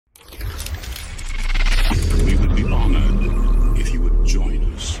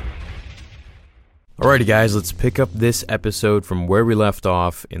Alrighty guys, let's pick up this episode from where we left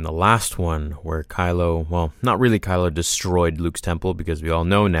off in the last one, where Kylo, well, not really Kylo, destroyed Luke's temple, because we all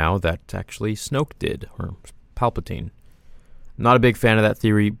know now that actually Snoke did, or Palpatine. Not a big fan of that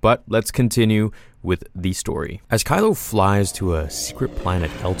theory, but let's continue with the story. As Kylo flies to a secret planet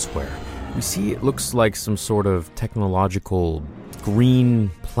elsewhere, we see it looks like some sort of technological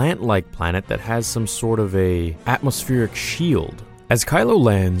green plant-like planet that has some sort of a atmospheric shield. As Kylo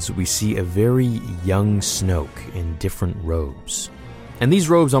lands, we see a very young Snoke in different robes. And these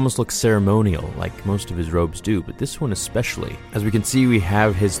robes almost look ceremonial, like most of his robes do, but this one especially. As we can see, we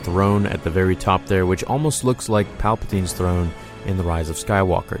have his throne at the very top there, which almost looks like Palpatine's throne in The Rise of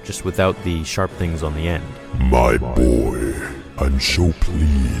Skywalker, just without the sharp things on the end. My boy, I'm so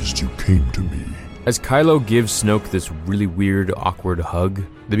pleased you came to me. As Kylo gives Snoke this really weird, awkward hug,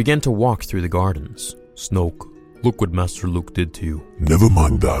 they begin to walk through the gardens. Snoke, look what Master Luke did to you. Never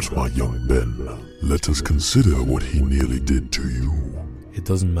mind that, my young Ben. Let us consider what he nearly did to you. It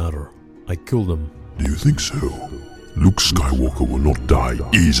doesn't matter. I killed him. Do you think so? Luke Skywalker will not die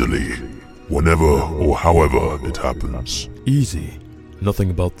easily, whenever or however it happens. Easy?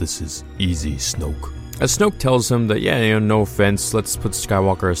 Nothing about this is easy, Snoke. As Snoke tells him that, no offense, let's put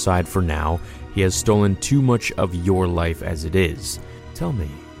Skywalker aside for now. He has stolen too much of your life as it is. Tell me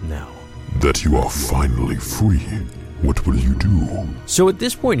now. That you are finally free. What will you do? So at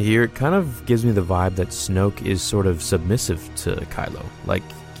this point here, it kind of gives me the vibe that Snoke is sort of submissive to Kylo. Like,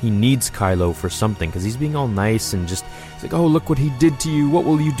 he needs Kylo for something, because he's being all nice and just, he's like, oh, look what he did to you. What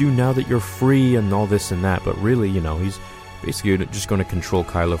will you do now that you're free and all this and that? But really, he's basically just going to control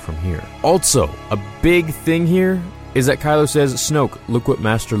Kylo from here. Also, a big thing here is that Kylo says, Snoke, look what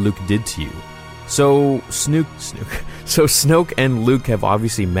Master Luke did to you. So Snoke and Luke have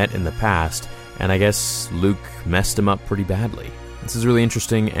obviously met in the past, and I guess Luke messed him up pretty badly. This is really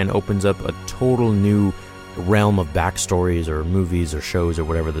interesting and opens up a total new realm of backstories or movies or shows or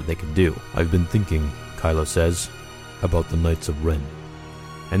whatever that they could do. I've been thinking, Kylo says, about the Knights of Ren.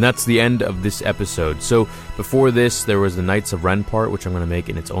 And that's the end of this episode. So before this, there was the Knights of Ren part, which I'm going to make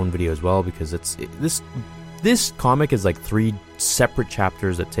in its own video as well, because this comic is like 3 separate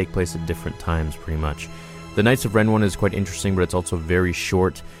chapters that take place at different times, pretty much. The Knights of Ren one is quite interesting, but it's also very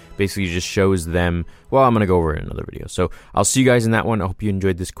short. Basically, just shows them... Well, I'm going to go over it in another video. So I'll see you guys in that one. I hope you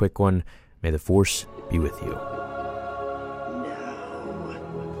enjoyed this quick one. May the Force be with you.